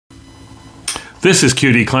This is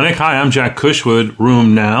QD Clinic. Hi, I'm Jack Cushwood,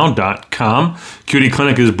 RheuNow.com. QD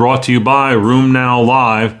Clinic is brought to you by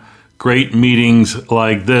RheuNow.Live. Great meetings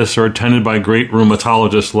like this are attended by great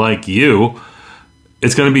rheumatologists like you.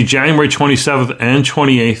 It's going to be January 27th and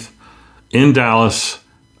 28th in Dallas.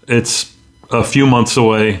 It's a few months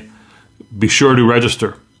away. Be sure to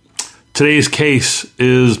register. Today's case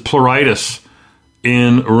is pleuritis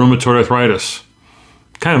in rheumatoid arthritis.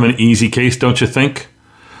 Kind of an easy case, don't you think?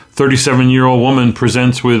 37-year-old woman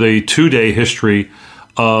presents with a 2-day history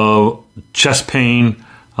of chest pain,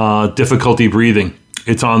 difficulty breathing.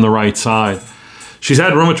 It's on the right side. She's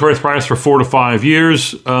had rheumatoid arthritis for 4 to 5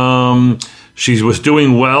 years. She was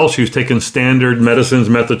doing well. She was taking standard medicines,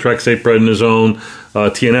 methotrexate, prednisone,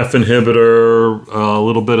 TNF inhibitor, a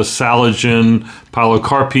little bit of Salogen,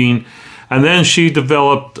 pilocarpine. And then she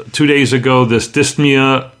developed 2 days ago this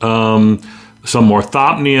dyspnea, some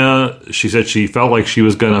orthopnea. She said she felt like she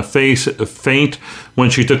was going to faint.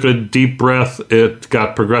 When she took a deep breath, it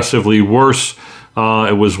got progressively worse.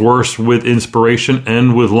 It was worse with inspiration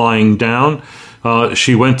and with lying down.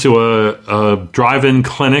 She went to a drive-in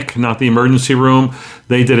clinic, not the emergency room.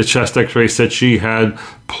 They did a chest x-ray, said she had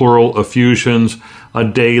pleural effusions. A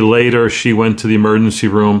day later, she went to the emergency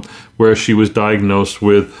room where she was diagnosed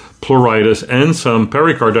with pleuritis and some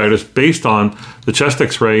pericarditis based on the chest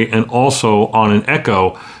x-ray and also on an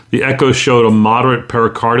echo. The echo showed a moderate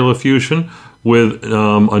pericardial effusion with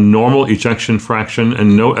a normal ejection fraction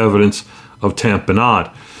and no evidence of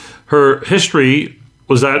tamponade. Her history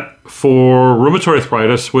was that for rheumatoid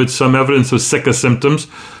arthritis with some evidence of sicca symptoms,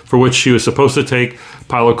 for which she was supposed to take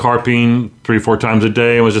pilocarpine 3-4 times a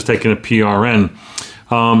day and was just taking a PRN.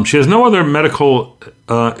 She has no other medical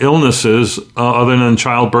illnesses other than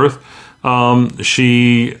childbirth.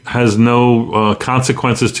 She has no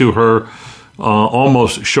consequences to her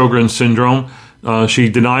almost Sjogren's syndrome. She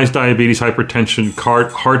denies diabetes, hypertension,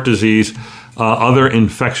 heart disease, other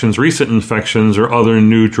infections, recent infections, or other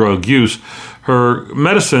new drug use. Her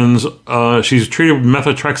medicines, she's treated with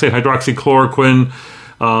methotrexate, hydroxychloroquine,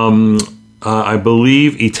 I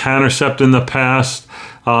believe etanercept in the past.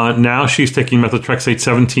 Now she's taking methotrexate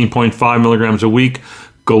 17.5 milligrams a week,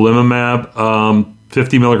 golimumab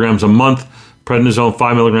 50 milligrams a month, prednisone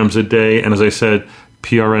 5 milligrams a day, and as I said,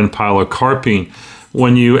 PRN pilocarpine.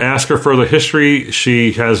 When you ask her further history,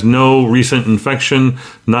 she has no recent infection,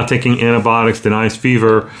 not taking antibiotics, denies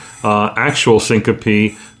fever, actual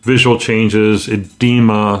syncope, visual changes,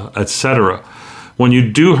 edema, etc. When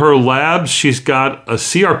you do her labs, she's got a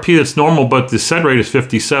CRP that's normal, but the SED rate is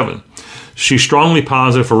 57. She's strongly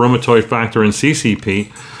positive for rheumatoid factor and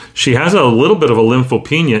CCP. She has a little bit of a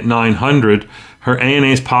lymphopenia at 900. Her ANA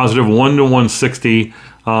is positive 1 to 160 in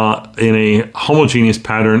a homogeneous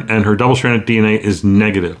pattern, and her double-stranded DNA is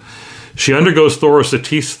negative. She undergoes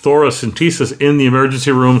thoracentesis in the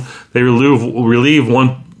emergency room. They relieve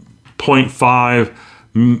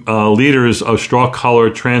 1.5 liters of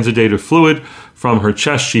straw-colored transudative fluid from her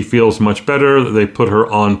chest. She feels much better. They put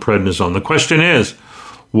her on prednisone. The question is,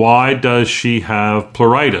 why does she have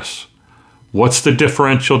pleuritis? What's the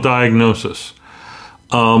differential diagnosis?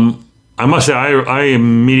 I must say, I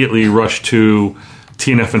immediately rushed to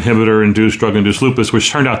TNF inhibitor-induced, drug-induced lupus, which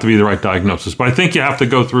turned out to be the right diagnosis. But I think you have to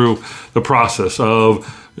go through the process of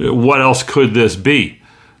what else could this be?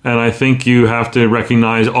 And I think you have to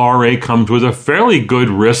recognize RA comes with a fairly good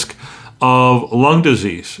risk of lung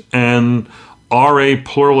disease. And RA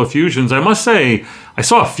pleural effusions, I must say, I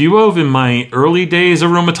saw a few of in my early days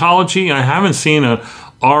of rheumatology. I haven't seen a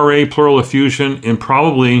RA pleural effusion in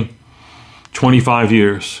probably 25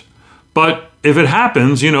 years. But if it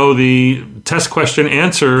happens, the test question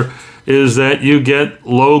answer is that you get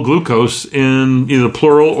low glucose in either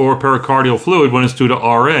pleural or pericardial fluid when it's due to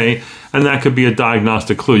RA, and that could be a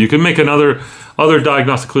diagnostic clue. You can make other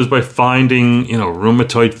diagnostic clues by finding,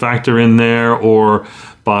 rheumatoid factor in there, or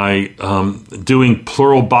by doing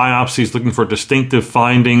pleural biopsies, looking for distinctive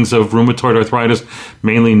findings of rheumatoid arthritis,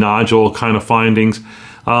 mainly nodule kind of findings.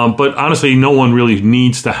 But honestly, no one really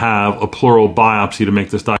needs to have a pleural biopsy to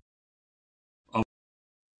make this diagnosis.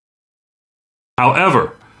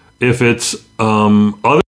 However, if it's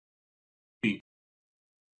other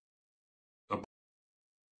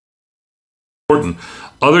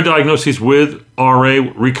diagnoses with RA,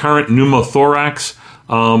 recurrent pneumothorax,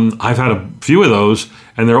 I've had a few of those,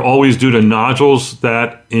 and they're always due to nodules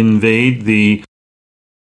that invade the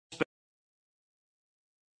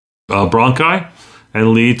bronchi and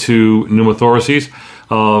lead to pneumothoraces.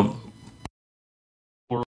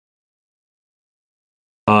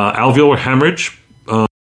 Alveolar hemorrhage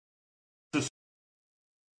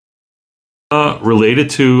related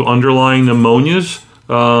to underlying pneumonias.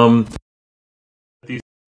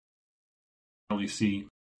 see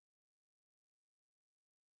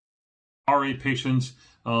RA patients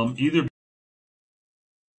either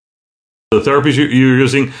the therapies you're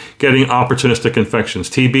using getting opportunistic infections.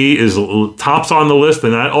 TB is tops on the list,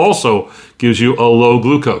 and that also gives you a low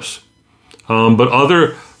glucose. But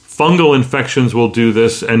other fungal infections will do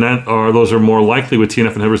this, and those are more likely with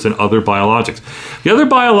TNF inhibitors than other biologics. The other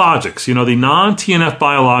biologics, the non-TNF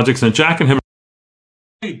biologics and JAK inhibitors,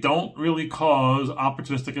 they don't really cause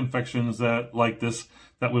opportunistic infections that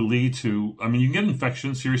would lead to, you can get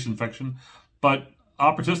infection, serious infection, but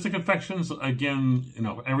opportunistic infections, again,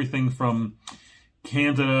 everything from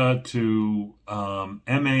Candida to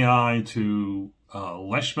MAI to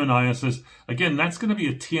Leishmaniasis, again, that's going to be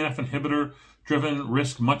a TNF inhibitor-driven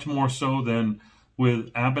risk much more so than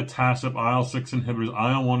with abatacept, IL-6 inhibitors,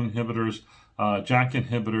 IL-1 inhibitors, JAK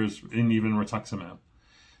inhibitors, and even rituximab.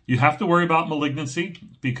 You have to worry about malignancy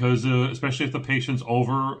because, especially if the patient's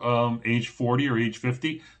over age 40 or age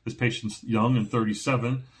 50, this patient's young and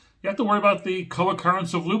 37, you have to worry about the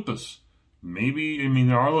co-occurrence of lupus. Maybe,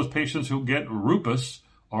 there are those patients who get rhupus,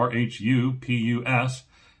 RhUPUS,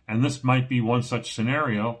 and this might be one such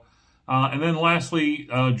scenario. And then lastly,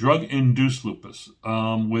 drug-induced lupus,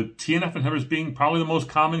 with TNF inhibitors being probably the most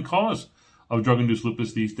common cause of drug-induced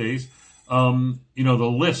lupus these days. The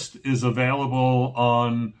list is available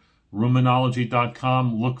on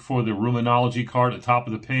RheuNow.Live. Look for the Rheumanology card at the top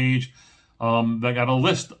of the page. They got a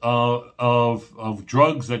list of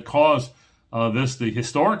drugs that cause this. The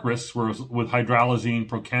historic risks were with hydralazine,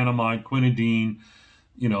 procanamide, quinidine,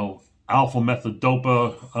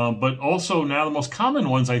 alpha-methodopa. But also now the most common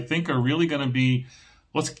ones, I think, are really going to be,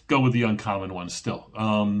 let's go with the uncommon ones still.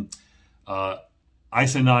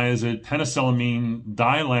 Isoniazid, penicillamine,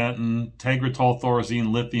 dilantin, tegretol,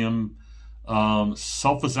 thorazine, lithium,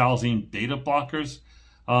 sulfasalazine beta blockers.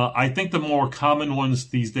 I think the more common ones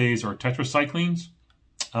these days are tetracyclines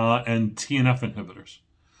and TNF inhibitors.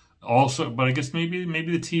 Also, but I guess maybe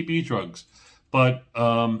the TB drugs. But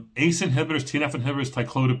ACE inhibitors, TNF inhibitors,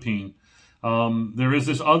 ticlodipine. There is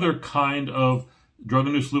this other kind of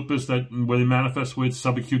drug-induced lupus where they manifest with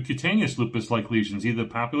subacute cutaneous lupus-like lesions, either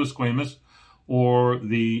papulosquamous or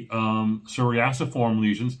the psoriasiform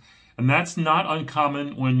lesions. And that's not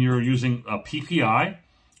uncommon when you're using a PPI,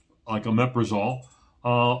 like omeprazole,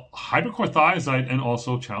 hydrochlorothiazide, and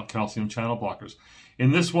also calcium channel blockers.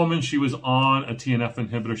 In this woman, she was on a TNF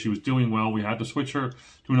inhibitor. She was doing well. We had to switch her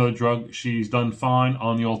to another drug. She's done fine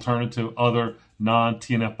on the alternative other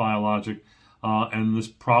non-TNF biologic, and this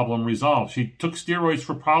problem resolved. She took steroids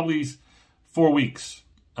for probably 4 weeks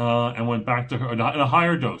and went back to her in a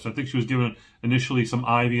higher dose. I think she was given initially some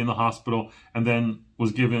IV in the hospital and then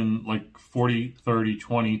was given like 40, 30,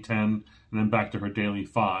 20, 10, and then back to her daily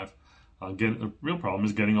 5. Again, the real problem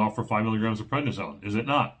is getting off for 5 milligrams of prednisone, is it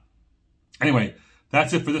not? Anyway,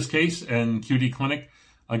 that's it for this case and QD Clinic.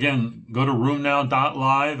 Again, go to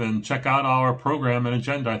RheuNow.Live and check out our program and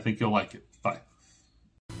agenda. I think you'll like it. Bye.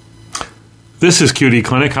 This is QD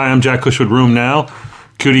Clinic. Hi, I'm Jack Cush with RheuNow.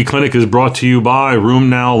 QD Clinic is brought to you by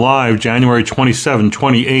RheuNow.Live, January 27,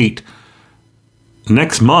 28.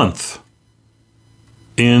 Next month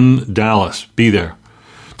in Dallas. Be there.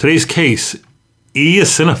 Today's case,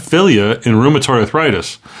 eosinophilia in rheumatoid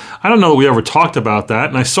arthritis. I don't know that we ever talked about that,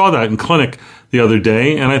 and I saw that in clinic the other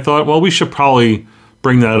day, and I thought, well, we should probably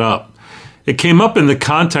bring that up. It came up in the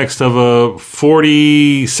context of a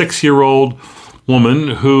 46-year-old woman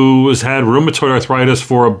who has had rheumatoid arthritis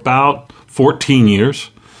for about 14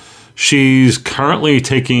 years. She's currently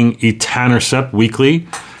taking etanercept weekly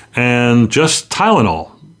and just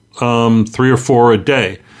Tylenol, 3 or 4 a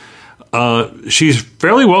day. She's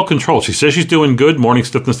fairly well controlled. She says she's doing good. Morning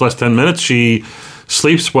stiffness less 10 minutes. She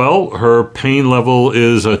sleeps well. Her pain level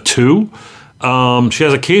is a 2. She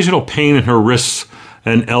has occasional pain in her wrists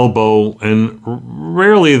and elbow and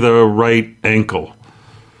rarely the right ankle.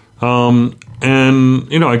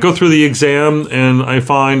 I go through the exam and I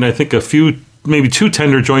find, I think, a few, maybe 2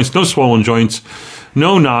 tender joints, no swollen joints,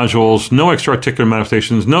 no nodules, no extra-articular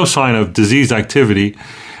manifestations, no sign of disease activity.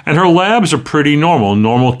 And her labs are pretty normal.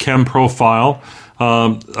 Normal chem profile,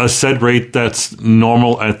 a SED rate that's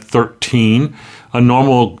normal at 13, a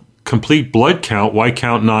normal complete blood count, white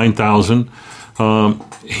count 9,000,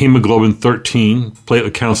 hemoglobin 13,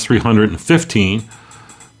 platelet counts 315.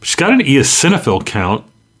 She's got an eosinophil count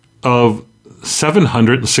of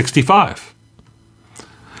 765.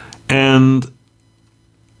 And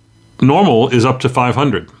normal is up to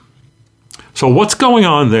 500. So what's going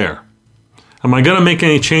on there? Am I going to make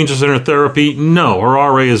any changes in her therapy? No, her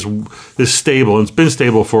RA is stable. It's been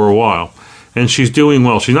stable for a while, and she's doing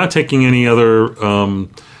well. She's not taking any other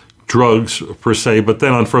drugs per se, but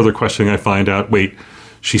then on further questioning, I find out, wait,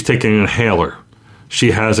 she's taking an inhaler.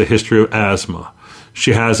 She has a history of asthma.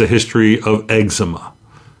 She has a history of eczema.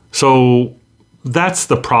 So that's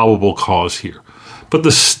the probable cause here. But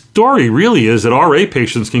the story really is that RA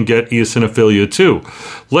patients can get eosinophilia too.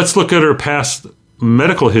 Let's look at her past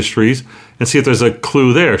medical histories and see if there's a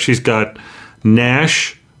clue there. She's got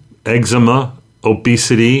NASH, eczema,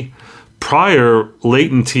 obesity, prior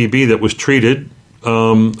latent TB that was treated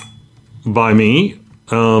by me,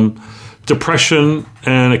 depression,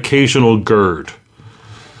 and occasional GERD.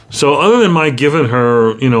 So other than my giving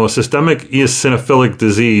her, a systemic eosinophilic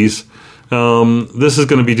disease, this is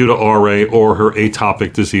going to be due to RA or her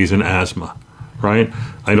atopic disease and asthma, right?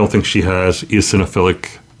 I don't think she has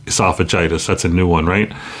eosinophilic esophagitis. That's a new one,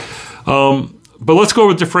 right? But let's go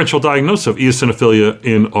with differential diagnosis of eosinophilia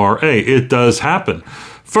in RA. It does happen.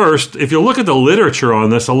 First, if you look at the literature on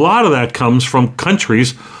this, a lot of that comes from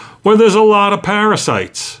countries where there's a lot of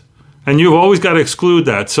parasites. And you've always got to exclude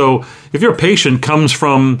that. So if your patient comes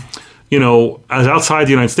from, as outside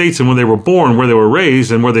the United States and when they were born, where they were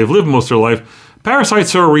raised, and where they've lived most of their life,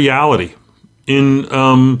 parasites are a reality. In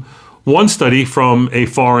one study from a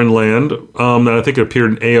foreign land that I think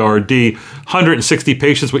appeared in ARD, 160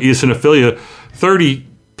 patients with eosinophilia, 30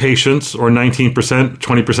 patients, or 19%,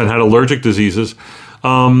 20% had allergic diseases,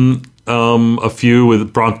 a few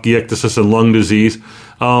with bronchiectasis and lung disease,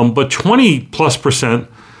 but 20+%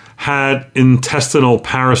 had intestinal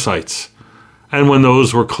parasites. And when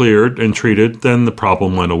those were cleared and treated, then the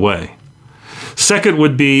problem went away. Second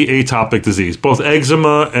would be atopic disease. Both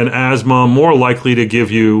eczema and asthma more likely to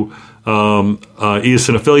give you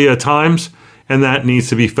eosinophilia at times, and that needs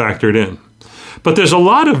to be factored in. But there's a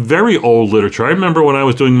lot of very old literature. I remember when I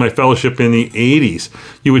was doing my fellowship in the 80s,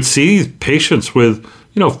 you would see patients with,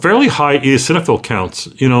 fairly high eosinophil counts,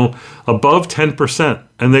 above 10%,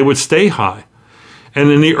 and they would stay high. And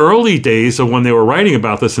in the early days of when they were writing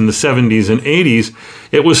about this in the 70s and 80s,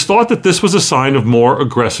 it was thought that this was a sign of more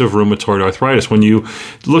aggressive rheumatoid arthritis. When you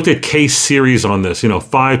looked at case series on this,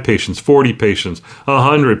 5 patients, 40 patients,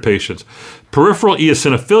 100 patients, peripheral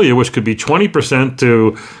eosinophilia, which could be 20%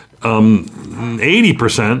 to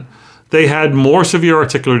 80%, they had more severe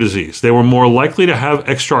articular disease. They were more likely to have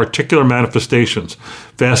extra-articular manifestations,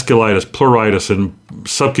 vasculitis, pleuritis, and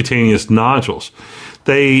subcutaneous nodules.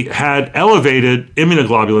 They had elevated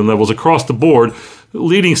immunoglobulin levels across the board,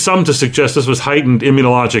 leading some to suggest this was heightened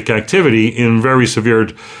immunologic activity in very severe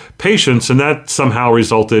patients, and that somehow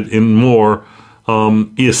resulted in more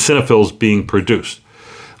eosinophils being produced.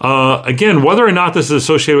 Again, whether or not this is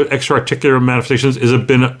associated with extra-articular manifestations has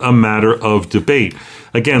been a matter of debate.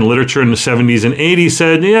 Again, literature in the 70s and 80s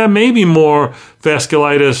said, maybe more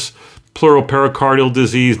vasculitis, pleural pericardial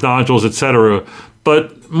disease, nodules, etc.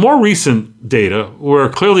 But more recent data, where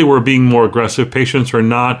clearly we're being more aggressive, patients are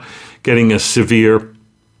not getting as severe.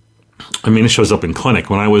 It shows up in clinic.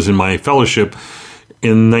 When I was in my fellowship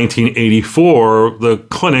in 1984, the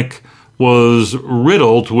clinic was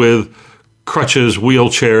riddled with crutches,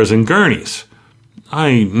 wheelchairs, and gurneys.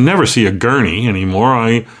 I never see a gurney anymore.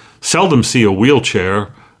 I seldom see a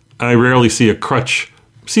wheelchair. I rarely see a crutch.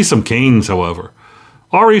 See some canes, however.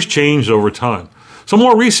 RA's changed over time. So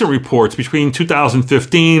more recent reports between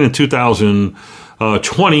 2015 and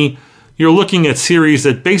 2020, you're looking at series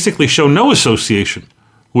that basically show no association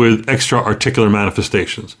with extra-articular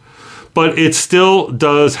manifestations. But it still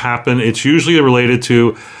does happen. It's usually related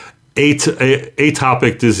to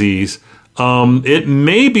atopic disease. It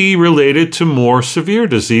may be related to more severe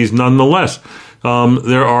disease nonetheless.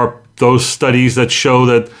 There are those studies that show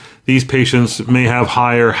that these patients may have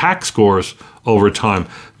higher HAQ scores over time,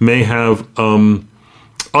 may have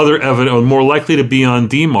other evidence, or more likely to be on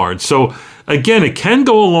DMARD. So again, it can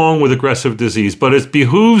go along with aggressive disease, but it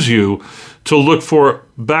behooves you to look for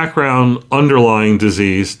background underlying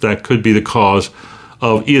disease that could be the cause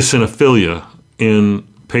of eosinophilia in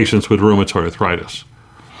patients with rheumatoid arthritis.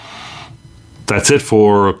 That's it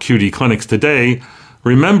for QD Clinics today.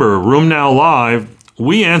 Remember, RheuNow.Live,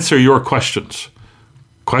 we answer your questions.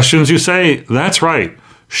 Questions you say? That's right.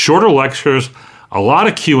 Shorter lectures, a lot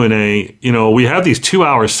of Q&A. We have these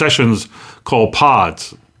 2-hour sessions called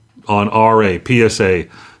pods on RA, PSA,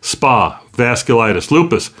 SPA, vasculitis,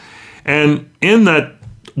 lupus. And in that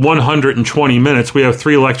 120 minutes, we have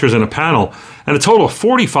 3 lectures and a panel, and a total of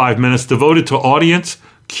 45 minutes devoted to audience,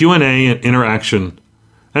 Q&A, and interaction.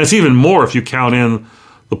 And it's even more if you count in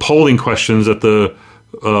the polling questions that the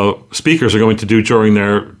speakers are going to do during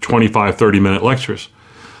their 25, 30-minute lectures.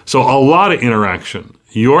 So a lot of interaction.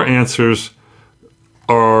 Your answers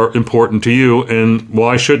are important to you, and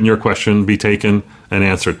why shouldn't your question be taken and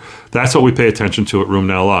answered? That's what we pay attention to at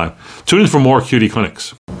RheuNow.Live. Tune in for more QD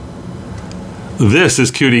Clinics. This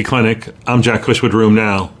is QD Clinic. I'm Jack Cushwood,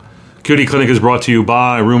 RheuNow. QD Clinic is brought to you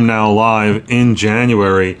by RheuNow.Live in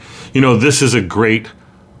January. You know, this is a great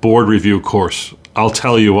board review course. I'll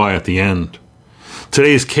tell you why at the end.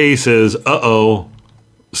 Today's case is scleroderma.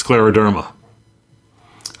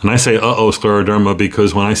 And I say scleroderma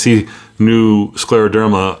because when I see new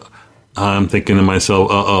scleroderma, I'm thinking to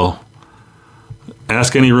myself,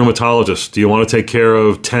 Ask any rheumatologist, do you want to take care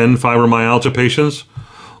of 10 fibromyalgia patients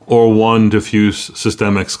or 1 diffuse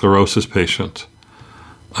systemic sclerosis patient?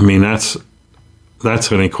 I mean, that's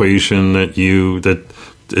an equation that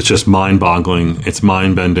it's just mind-boggling. It's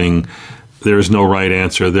mind-bending. There's no right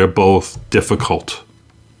answer. They're both difficult.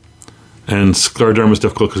 And scleroderma is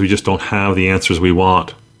difficult because we just don't have the answers we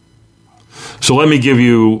want. So let me give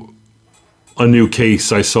you a new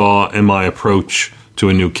case I saw in my approach to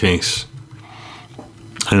a new case.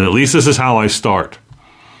 And at least this is how I start.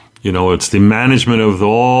 You know, it's the management of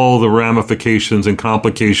all the ramifications and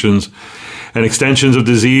complications and extensions of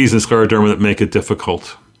disease and scleroderma that make it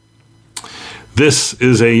difficult. This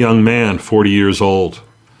is a young man, 40 years old,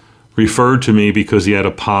 referred to me because he had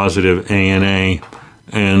a positive ANA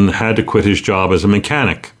and had to quit his job as a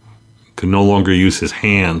mechanic. Could no longer use his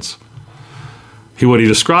hands. What he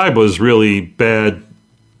described was really bad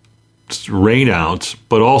rainouts,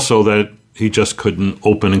 but also that he just couldn't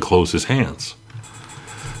open and close his hands.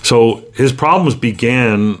 So his problems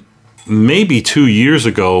began maybe 2 years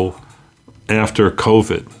ago after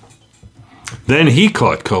COVID. Then he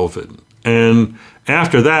caught COVID. And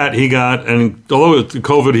after that, although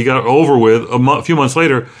COVID he got over with, a few months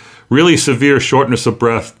later, really severe shortness of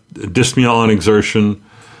breath, dyspnea on exertion,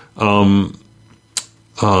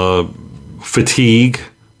 fatigue,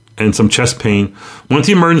 and some chest pain. Went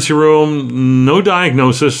to the emergency room, no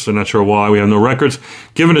diagnosis, I'm not sure why, we have no records.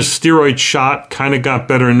 Given a steroid shot, kind of got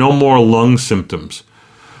better, no more lung symptoms.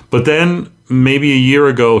 But then, maybe a year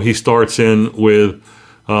ago, he starts in with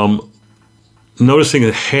noticing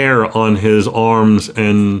the hair on his arms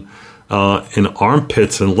and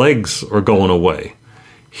armpits and legs are going away.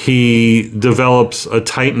 He develops a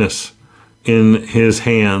tightness in his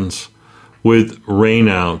hands with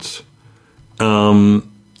rainouts.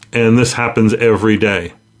 And this happens every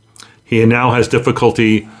day. He now has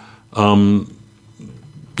difficulty, opening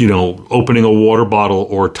a water bottle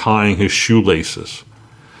or tying his shoelaces.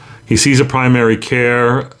 He sees a primary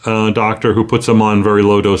care doctor who puts him on very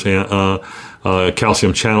low dose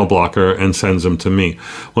calcium channel blocker and sends him to me.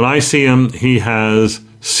 When I see him, he has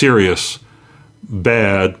serious,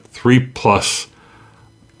 bad, 3+,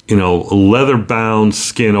 leather-bound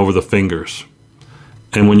skin over the fingers.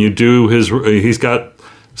 And when you do he's got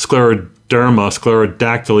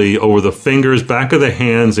sclerodactyly over the fingers, back of the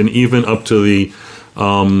hands, and even up to the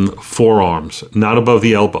forearms, not above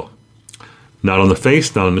the elbow. Not on the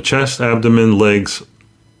face, not on the chest, abdomen, legs,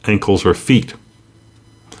 ankles, or feet.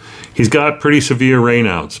 He's got pretty severe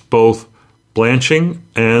rainouts, both blanching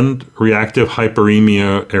and reactive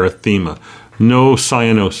hyperemia erythema. No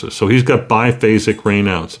cyanosis. So he's got biphasic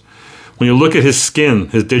rainouts. When you look at his skin,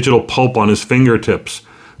 his digital pulp on his fingertips,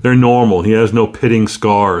 they're normal. He has no pitting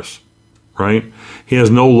scars, right? He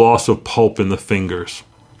has no loss of pulp in the fingers.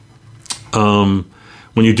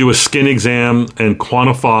 When you do a skin exam and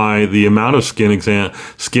quantify the amount of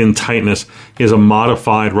skin tightness, he has a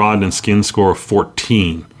modified Rodnan skin score of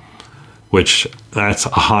 14, which that's a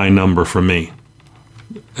high number for me.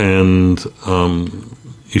 And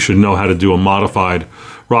you should know how to do a modified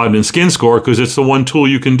Rodnan skin score because it's the one tool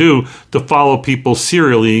you can do to follow people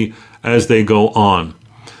serially as they go on.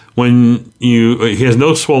 He has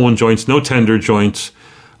no swollen joints, no tender joints.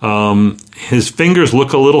 His fingers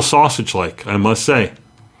look a little sausage-like, I must say.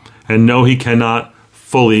 And no, he cannot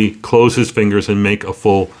fully close his fingers and make a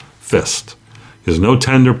full fist. He has no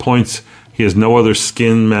tender points. He has no other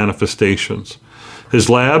skin manifestations. His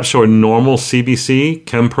labs show a normal CBC,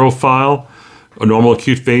 chem profile, a normal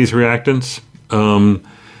acute phase reactance.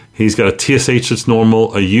 He's got a TSH that's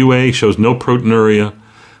normal. A UA shows no proteinuria.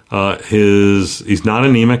 He's not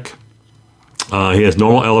anemic. He has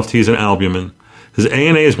normal LFTs and albumin. His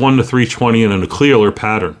ANA is 1 to 320 in a nucleolar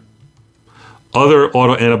pattern. Other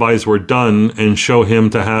autoantibodies were done and show him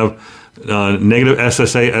to have negative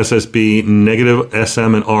SSA, SSB, negative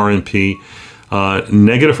SM and RNP,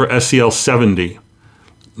 negative for SCL70,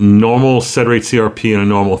 normal sed-rate CRP and a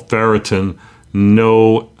normal ferritin,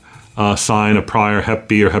 no sign of prior Hep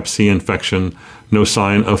B or Hep C infection, no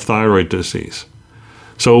sign of thyroid disease.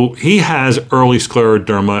 So he has early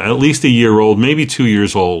scleroderma, at least a year old, maybe 2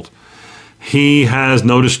 years old. he has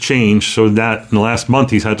noticed change, so that in the last month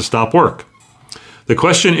he's had to stop work. The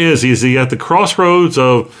question is he at the crossroads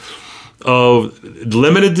of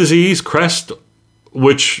limited disease, crest,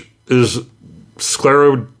 which is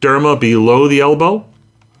scleroderma below the elbow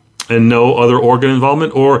and no other organ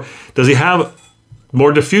involvement, or does he have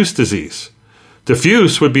more diffuse disease?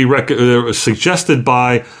 Diffuse would be suggested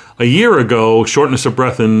by a year ago, shortness of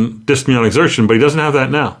breath and dyspnea on exertion, but he doesn't have that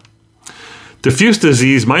now. Diffuse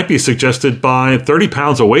disease might be suggested by 30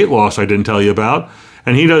 pounds of weight loss I didn't tell you about,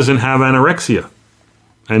 and he doesn't have anorexia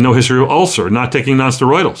and no history of ulcer, not taking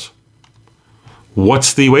nonsteroidals.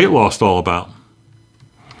 What's the weight loss all about?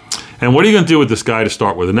 And what are you going to do with this guy to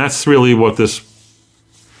start with? And that's really what this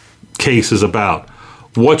case is about.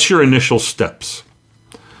 What's your initial steps?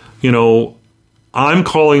 I'm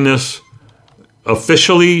calling this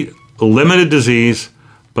officially limited disease,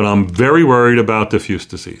 but I'm very worried about diffuse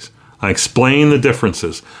disease. I explain the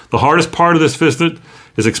differences. The hardest part of this visit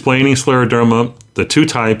is explaining scleroderma, the two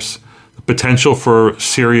types, the potential for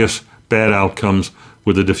serious bad outcomes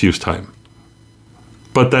with the diffuse type.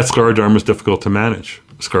 But that scleroderma is difficult to manage.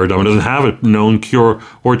 Scleroderma doesn't have a known cure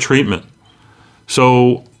or treatment.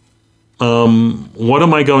 So what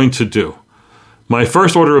am I going to do? My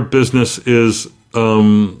first order of business is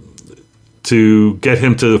to get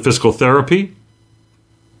him to physical therapy,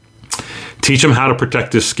 teach him how to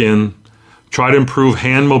protect his skin, try to improve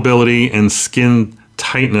hand mobility and skin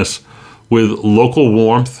tightness with local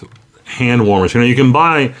warmth hand warmers. You can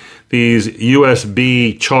buy these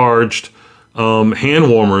USB charged hand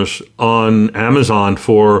warmers on Amazon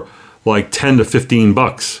for like $10 to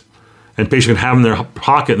 $15, and patients can have them in their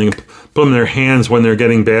pocket and they can put them in their hands when they're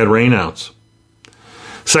getting bad rainouts.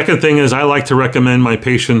 Second thing is I like to recommend my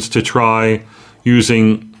patients to try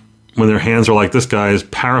using, when their hands are like this guy's,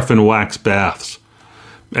 paraffin wax baths.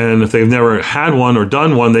 And if they've never had one or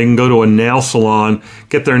done one, they can go to a nail salon,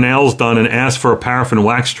 get their nails done, and ask for a paraffin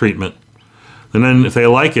wax treatment. And then if they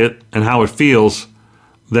like it and how it feels,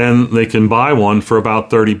 then they can buy one for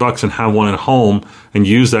about $30 and have one at home and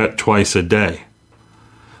use that twice a day.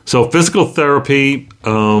 So physical therapy,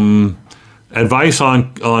 advice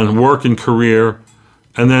on work and career,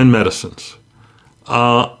 and then medicines.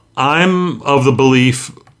 I'm of the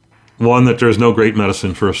belief, one, that there's no great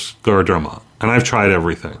medicine for scleroderma, and I've tried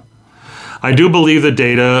everything. I do believe the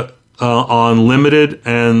data on limited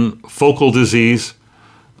and focal disease,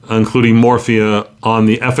 including morphia, on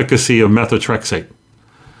the efficacy of methotrexate.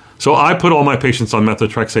 So I put all my patients on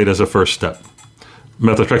methotrexate as a first step.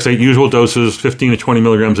 Methotrexate, usual doses, 15 to 20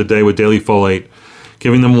 milligrams a day with daily folate,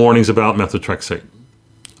 giving them warnings about methotrexate.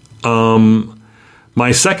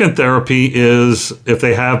 My second therapy is if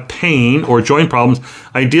they have pain or joint problems,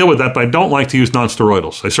 I deal with that, but I don't like to use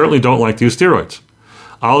nonsteroidals. I certainly don't like to use steroids.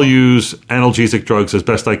 I'll use analgesic drugs as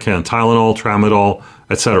best I can, Tylenol, Tramadol,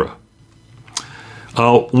 etc.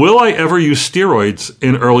 Will I ever use steroids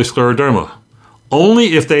in early scleroderma?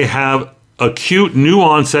 Only if they have acute, new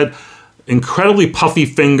onset, incredibly puffy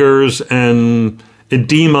fingers and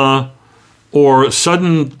edema or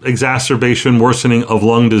sudden exacerbation, worsening of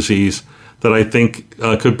lung disease that I think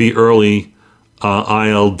could be early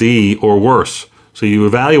ILD or worse. So you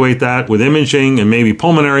evaluate that with imaging and maybe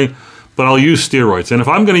pulmonary, but I'll use steroids. And if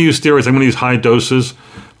I'm going to use steroids, I'm going to use high doses,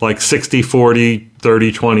 like 60, 40,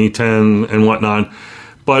 30, 20, 10, and whatnot.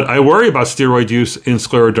 But I worry about steroid use in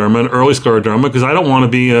scleroderma and early scleroderma because I don't want to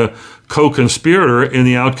be a co-conspirator in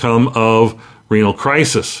the outcome of renal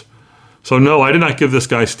crisis. So no, I did not give this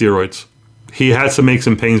guy steroids. He had some aches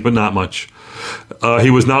and pains, but not much.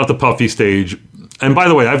 He was not at the puffy stage. And by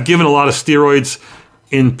the way, I've given a lot of steroids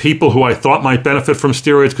in people who I thought might benefit from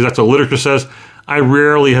steroids because that's what literature says. I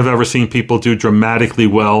rarely have ever seen people do dramatically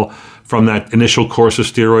well from that initial course of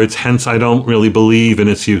steroids. Hence, I don't really believe in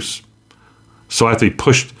its use. So I have to be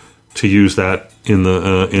pushed to use that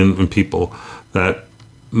in people that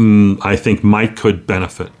I think could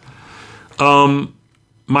benefit.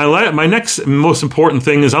 My next most important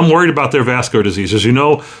thing is I'm worried about their vascular disease. As you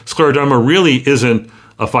know, scleroderma really isn't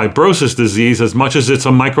a fibrosis disease as much as it's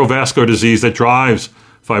a microvascular disease that drives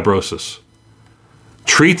fibrosis.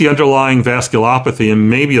 Treat the underlying vasculopathy and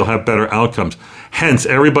maybe you'll have better outcomes. Hence,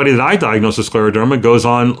 everybody that I diagnose with scleroderma goes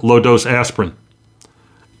on low-dose aspirin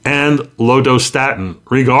and low-dose statin,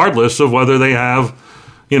 regardless of whether they have,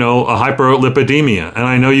 a hyperlipidemia. And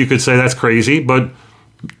I know you could say that's crazy, but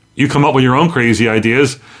you come up with your own crazy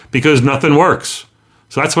ideas because nothing works.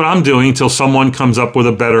 So that's what I'm doing until someone comes up with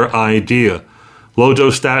a better idea.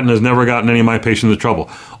 Low-dose statin has never gotten any of my patients into trouble.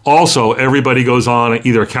 Also, everybody goes on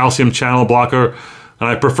either a calcium channel blocker, and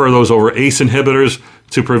I prefer those over ACE inhibitors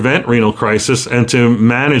to prevent renal crisis and to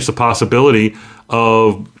manage the possibility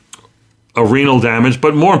of of renal damage,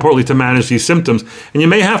 but more importantly, to manage these symptoms. And you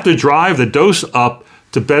may have to drive the dose up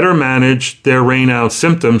to better manage their RheuNow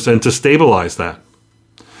symptoms and to stabilize that.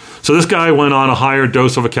 So this guy went on a higher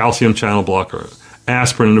dose of a calcium channel blocker,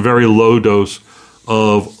 aspirin, and a very low dose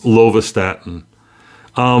of lovastatin.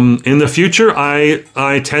 In the future,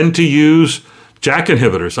 I tend to use JAK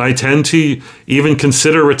inhibitors. I tend to even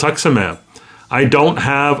consider rituximab. I don't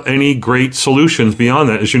have any great solutions beyond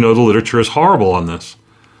that. As you know, the literature is horrible on this.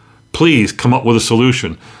 Please come up with a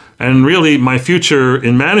solution. And really, my future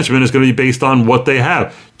in management is going to be based on what they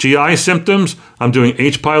have. GI symptoms, I'm doing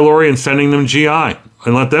H. pylori and sending them GI.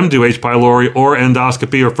 And let them do H. pylori or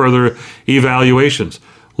endoscopy or further evaluations.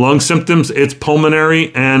 Lung symptoms, it's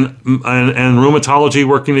pulmonary and rheumatology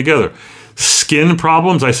working together. Skin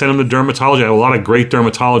problems, I send them to dermatology. I have a lot of great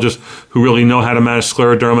dermatologists who really know how to manage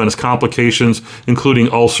scleroderma and its complications, including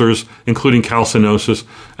ulcers, including calcinosis,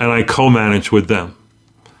 and I co-manage with them.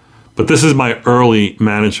 But this is my early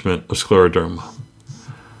management of scleroderma.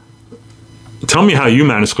 Tell me how you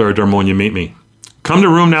manage scleroderma when you meet me. Come to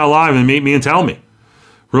RheuNow.Live and meet me and tell me.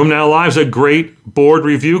 RheuNow.Live is a great board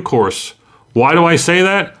review course. Why do I say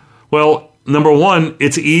that? Well, number one,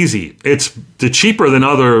 it's easy. It's cheaper than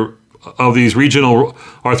other of these regional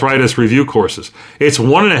arthritis review courses. It's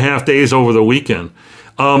 1.5 days over the weekend.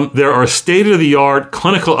 There are state-of-the-art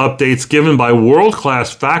clinical updates given by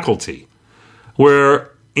world-class faculty, where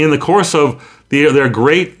in the course of their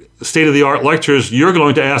great state-of-the-art lectures, you're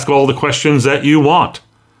going to ask all the questions that you want.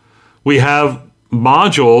 We have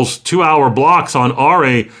modules, 2-hour blocks on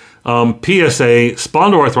RA, PSA,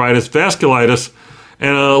 spondyloarthritis, vasculitis,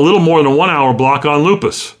 and a little more than a 1-hour block on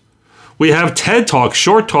lupus. We have TED Talks,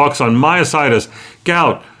 short talks on myositis,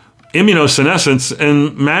 gout, immunosenescence,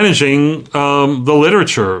 and managing the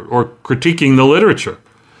literature or critiquing the literature.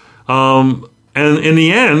 And in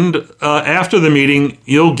the end, after the meeting,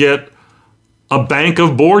 you'll get a bank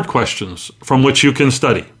of board questions from which you can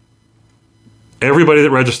study. Everybody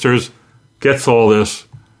that registers gets all this.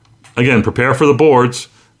 Again, prepare for the boards.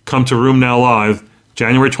 Come to RheuNow.Live,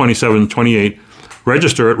 January 27, 28.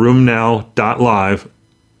 Register at RheuNow.Live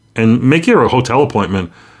and make your hotel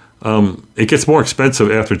appointment. It gets more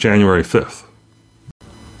expensive after January 5th.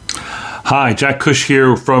 Hi, Jack Cush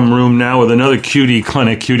here from RheuNow with another QD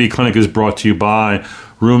Clinic. QD Clinic is brought to you by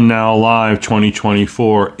RheuNow.Live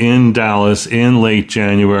 2024 in Dallas in late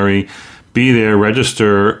January. Be there,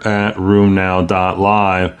 register at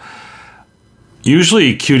RheuNow.Live.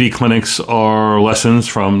 Usually QD clinics are lessons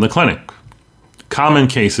from the clinic. Common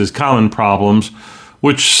cases, common problems,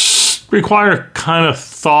 which require kind of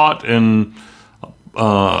thought and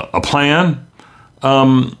a plan.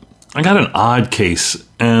 I got an odd case,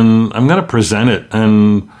 and I'm going to present it,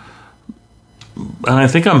 and I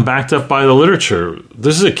think I'm backed up by the literature.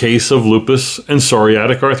 This is a case of lupus and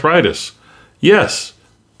psoriatic arthritis. Yes,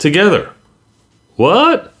 together.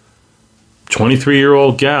 What?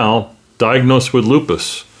 23-year-old gal diagnosed with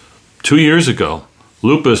lupus 2 years ago.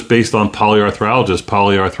 Lupus based on polyarthritis,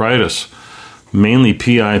 mainly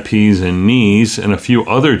PIPs and knees and a few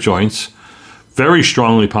other joints. Very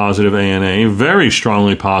strongly positive ANA, very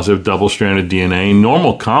strongly positive double-stranded DNA,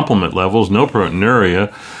 normal complement levels, no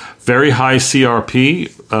proteinuria, very high CRP,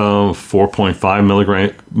 4.5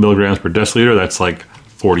 milligrams per deciliter. That's like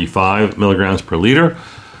 45 milligrams per liter.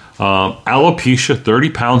 Alopecia, 30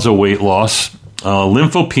 pounds of weight loss,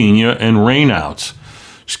 lymphopenia, and rainouts.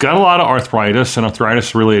 She's got a lot of arthritis and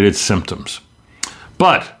arthritis-related symptoms.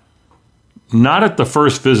 But not at the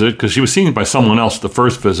first visit, because she was seen by someone else at the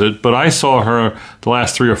first visit, but I saw her the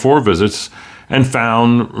last 3 or 4 visits and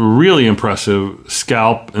found really impressive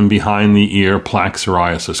scalp and behind the ear plaque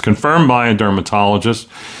psoriasis, confirmed by a dermatologist.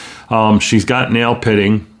 She's got nail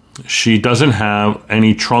pitting. She doesn't have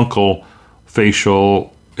any truncal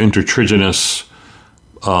facial intertriginous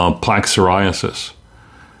plaque psoriasis.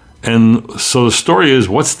 And so the story is,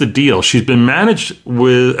 what's the deal? She's been managed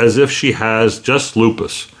with as if she has just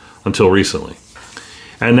lupus until recently.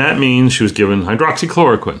 And that means she was given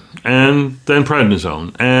hydroxychloroquine and then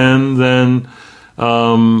prednisone and then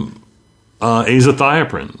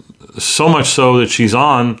azathioprine. So much so that she's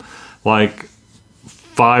on like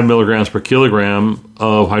 5 milligrams per kilogram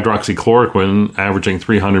of hydroxychloroquine, averaging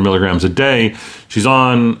 300 milligrams a day. She's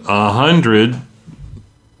on 100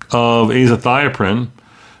 of azathioprine.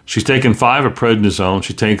 She's taken 5 of prednisone.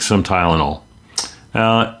 She takes some Tylenol.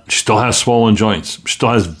 She still has swollen joints. She still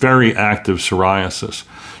has very active psoriasis.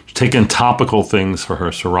 She's taken topical things for her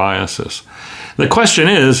psoriasis. The question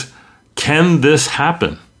is, can this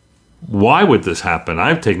happen? Why would this happen?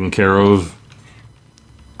 I've taken care of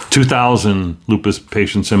 2,000 lupus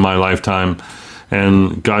patients in my lifetime,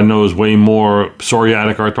 and God knows way more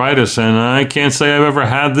psoriatic arthritis, and I can't say I've ever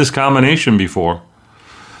had this combination before.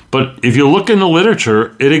 But if you look in the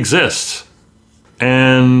literature, it exists.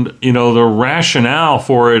 And, the rationale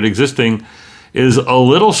for it existing is a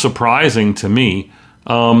little surprising to me.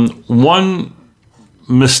 One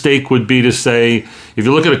mistake would be to say, if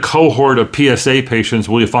you look at a cohort of PSA patients,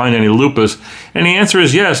 will you find any lupus? And the answer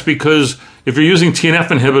is yes, because if you're using TNF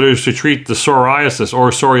inhibitors to treat the psoriasis or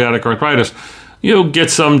psoriatic arthritis, you'll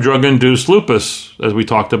get some drug-induced lupus, as we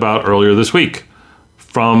talked about earlier this week,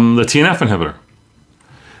 from the TNF inhibitor.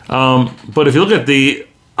 But if you look at the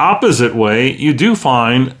opposite way, you do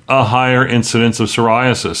find a higher incidence of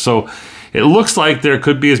psoriasis. So it looks like there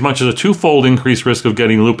could be as much as a twofold increased risk of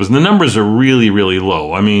getting lupus. And the numbers are really, really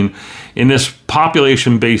low. I mean, in this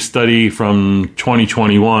population-based study from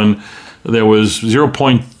 2021, there was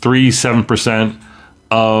 0.37%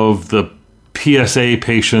 of the PSA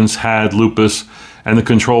patients had lupus, and the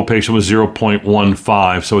control patient was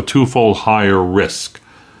 0.15, so a twofold higher risk.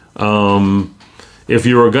 If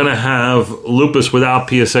you were going to have lupus without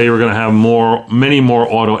PSA, you were going to have many more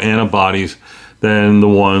autoantibodies than the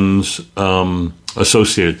ones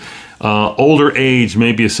associated. Older age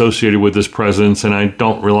may be associated with this presence, and I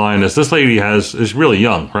don't rely on this. This lady is really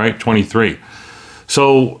young, right? 23.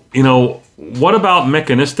 So, what about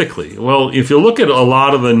mechanistically? Well, if you look at a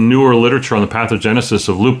lot of the newer literature on the pathogenesis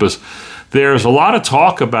of lupus, there's a lot of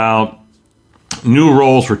talk about new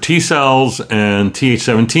roles for T cells and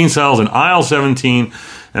Th17 cells and IL-17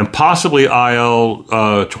 and possibly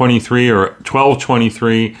IL-23 or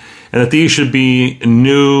 1223, and that these should be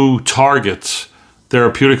new targets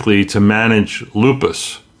therapeutically to manage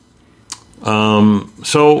lupus.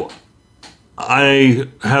 So I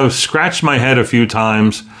have scratched my head a few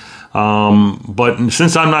times, but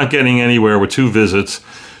since I'm not getting anywhere with 2 visits,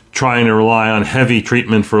 trying to rely on heavy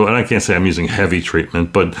treatment and I can't say I'm using heavy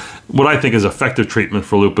treatment, but what I think is effective treatment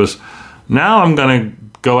for lupus, now I'm going to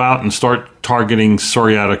go out and start targeting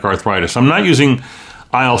psoriatic arthritis. I'm not using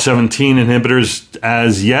IL-17 inhibitors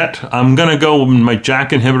as yet. I'm going to go with my JAK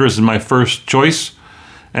inhibitors as my first choice,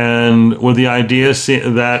 and with the idea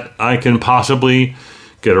that I can possibly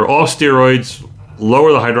get her off steroids,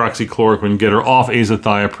 lower the hydroxychloroquine, get her off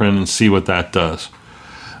azathioprine, and see what that does.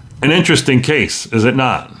 An interesting case, is it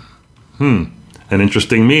not? An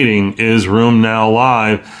interesting meeting is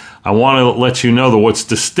RheuNow.Live. I want to let you know that what's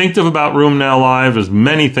distinctive about RheuNow.Live is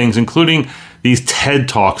many things, including these TED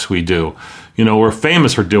Talks we do. We're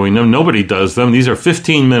famous for doing them. Nobody does them. These are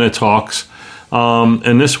 15-minute talks.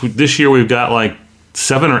 And this year we've got like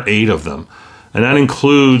 7 or 8 of them. And that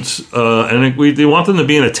includes, we want them to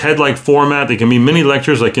be in a TED-like format. They can be mini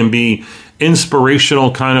lectures. They can be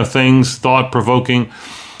inspirational kind of things, thought-provoking.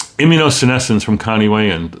 Immunosenescence from Connie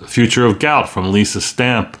Wayand, The Future of Gout from Lisa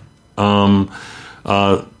Stamp, Preclinical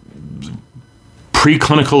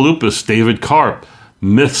Lupus, David Karp,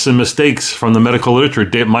 Myths and Mistakes from the Medical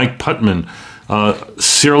Literature, Mike Putman,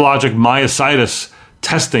 Serologic Myositis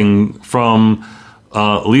Testing from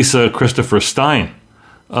Lisa Christopher Stein,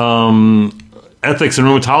 Ethics in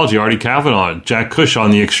Rheumatology, Artie Kavanaugh, Jack Cush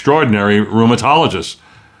on The Extraordinary Rheumatologist.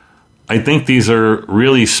 I think these are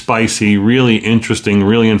really spicy, really interesting,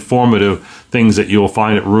 really informative things that you'll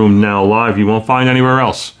find at RheuNow.Live you won't find anywhere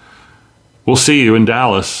else. We'll see you in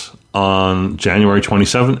Dallas on January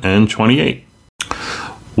 27th and 28th.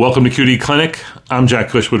 Welcome to QD Clinic. I'm Jack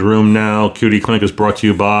Cush with RheuNow. QD Clinic is brought to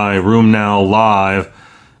you by RheuNow.Live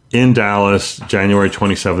in Dallas, January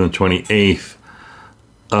 27th and 28th.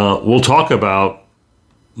 We'll talk about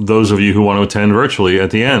those of you who want to attend virtually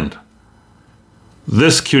at the end.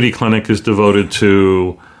 This QD Clinic is devoted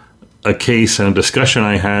to a case and a discussion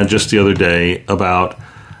I had just the other day about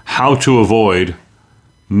how to avoid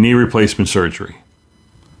knee replacement surgery.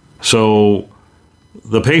 So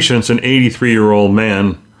the patient's an 83-year-old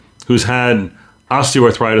man who's had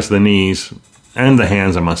osteoarthritis of the knees and the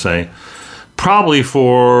hands, I must say, probably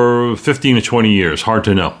for 15 to 20 years. Hard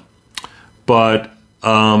to know. But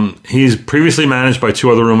he's previously managed by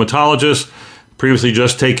 2 other rheumatologists, previously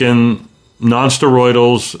just taken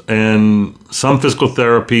non-steroidals and some physical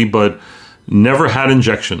therapy, but never had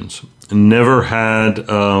injections, never had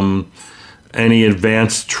any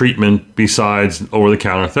advanced treatment besides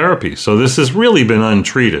over-the-counter therapy. So this has really been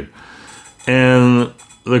untreated. And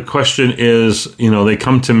the question is, they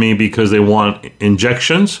come to me because they want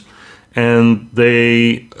injections, and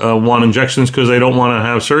they want injections because they don't want to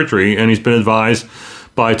have surgery. And he's been advised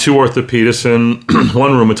by 2 orthopedists and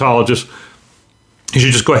 1 rheumatologist, you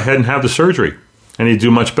should just go ahead and have the surgery, and he'd do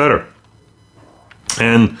much better.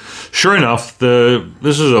 And sure enough,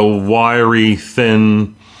 this is a wiry,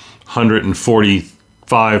 thin,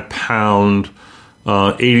 145-pound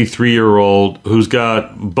 83-year-old who's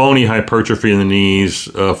got bony hypertrophy in the knees,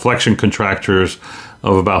 flexion contractures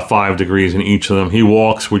of about 5 degrees in each of them. He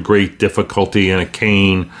walks with great difficulty in a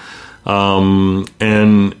cane,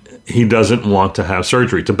 and he doesn't want to have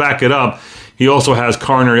surgery. To back it up, he also has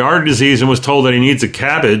coronary artery disease and was told that he needs a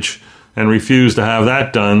cabbage and refused to have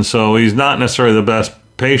that done, so he's not necessarily the best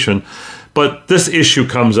patient. But this issue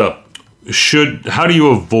comes up. How do you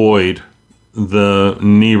avoid the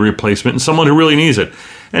knee replacement in someone who really needs it?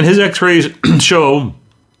 And his x-rays show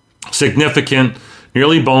significant,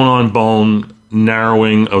 nearly bone-on-bone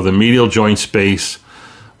narrowing of the medial joint space.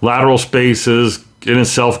 Lateral spaces in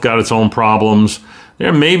itself got its own problems.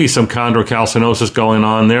 There may be some chondrocalcinosis going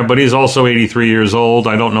on there, but he's also 83 years old.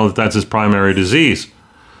 I don't know that that's his primary disease.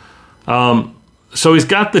 So he's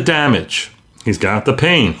got the damage. He's got the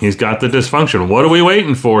pain. He's got the dysfunction. What are we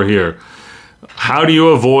waiting for here? How do you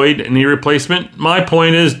avoid knee replacement? My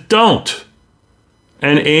point is, don't.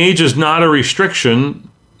 And age is not a restriction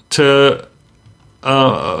to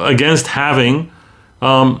against having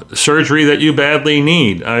surgery that you badly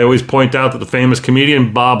need. I always point out that the famous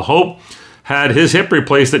comedian Bob Hope had his hip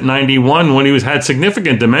replaced at 91 when he had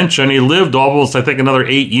significant dementia, and he lived almost, I think, another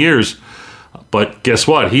 8 years. But guess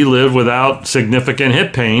what? He lived without significant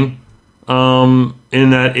hip pain in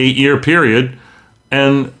that 8-year period,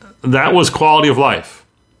 and that was quality of life.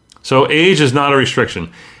 So age is not a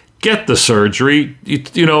restriction. Get the surgery.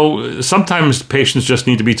 You know, sometimes patients just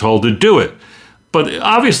need to be told to do it. But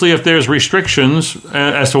obviously, if there's restrictions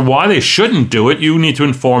as to why they shouldn't do it, you need to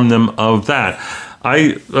inform them of that.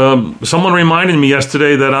 Someone reminded me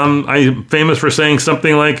yesterday that I'm famous for saying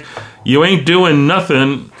something like, "You ain't doing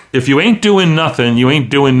nothing. If you ain't doing nothing, you ain't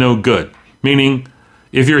doing no good." Meaning,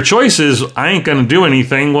 if your choice is, I ain't going to do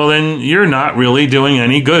anything, well, then you're not really doing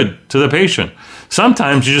any good to the patient.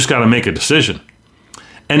 Sometimes you just got to make a decision.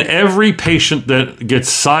 And every patient that gets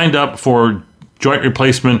signed up for joint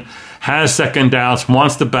replacement has second doubts,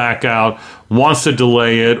 wants to back out, wants to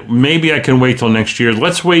delay it. Maybe I can wait till next year.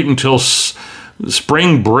 Let's wait until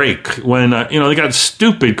spring break when, they got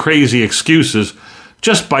stupid, crazy excuses.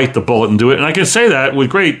 Just bite the bullet and do it. And I can say that with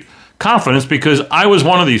great confidence because I was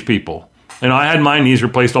one of these people. And I had my knees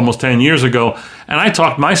replaced almost 10 years ago, and I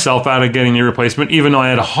talked myself out of getting knee replacement, even though I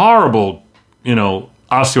had horrible,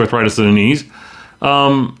 osteoarthritis in the knees.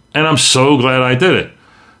 And I'm so glad I did it.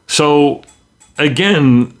 So,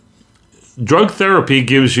 again, drug therapy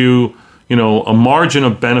gives you, a margin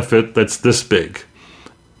of benefit that's this big.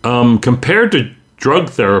 Compared to drug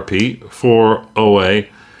therapy for OA,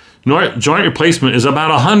 joint replacement is about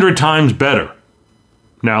 100 times better.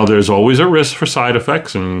 Now, there's always a risk for side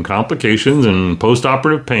effects and complications and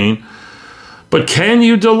post-operative pain, but can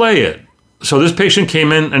you delay it? So this patient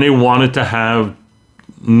came in and they wanted to have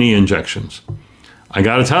knee injections. I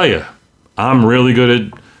got to tell you, I'm really good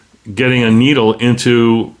at getting a needle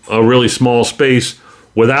into a really small space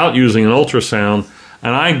without using an ultrasound,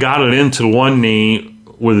 and I got it into one knee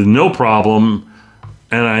with no problem,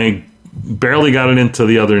 and I barely got it into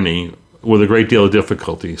the other knee with a great deal of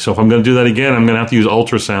difficulty. So if I'm going to do that again, I'm going to have to use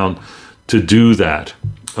ultrasound to do that.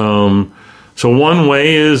 So one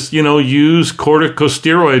way is, use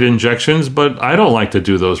corticosteroid injections, but I don't like to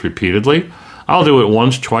do those repeatedly. I'll do it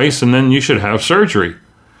once, twice, and then you should have surgery.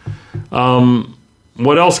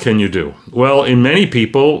 What else can you do? Well, in many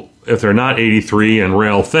people, if they're not 83 and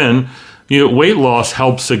rail thin, weight loss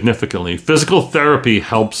helps significantly. Physical therapy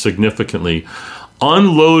helps significantly.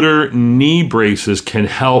 Unloader knee braces can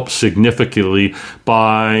help significantly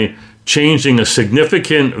by changing a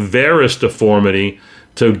significant varus deformity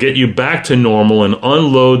to get you back to normal and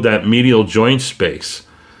unload that medial joint space.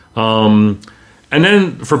 And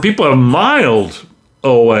then for people who have mild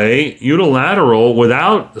OA, unilateral,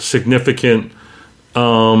 without significant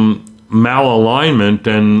malalignment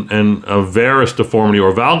and a varus deformity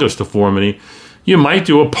or valgus deformity, you might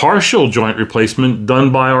do a partial joint replacement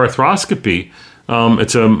done by arthroscopy.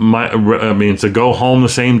 It's a go home the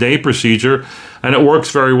same day procedure, and it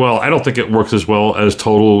works very well. I don't think it works as well as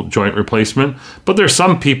total joint replacement, but there's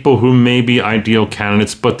some people who may be ideal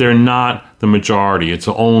candidates, but they're not the majority. It's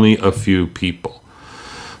only a few people.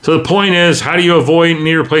 So the point is, how do you avoid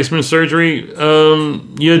knee replacement surgery?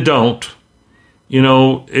 You don't.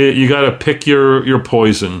 You got to pick your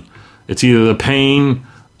poison. It's either the pain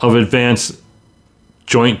of advanced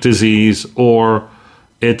joint disease or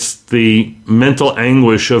it's the mental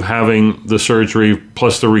anguish of having the surgery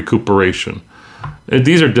plus the recuperation.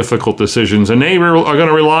 These are difficult decisions, and they are going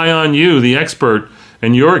to rely on you, the expert,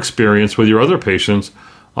 and your experience with your other patients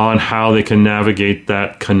on how they can navigate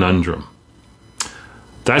that conundrum.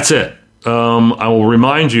 That's it. I will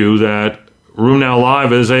remind you that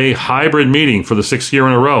RheuNow.Live is a hybrid meeting for the 6th year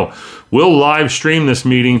in a row. We'll live stream this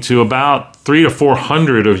meeting to about 300 to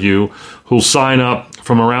 400 of you who'll sign up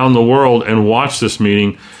from around the world and watch this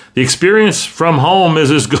meeting. The experience from home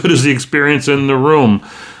is as good as the experience in the room.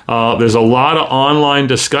 There's a lot of online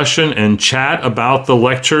discussion and chat about the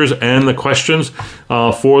lectures and the questions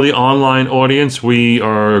for the online audience. We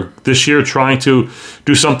are this year trying to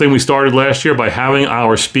do something we started last year by having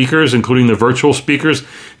our speakers, including the virtual speakers,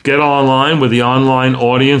 get online with the online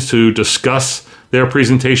audience to discuss their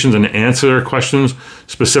presentations and answer their questions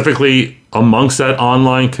specifically amongst that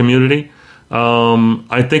online community.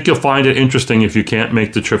 I think you'll find it interesting if you can't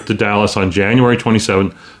make the trip to Dallas on January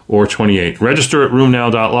 27th or 28th. Register at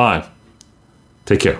RheuNow.Live. Take care.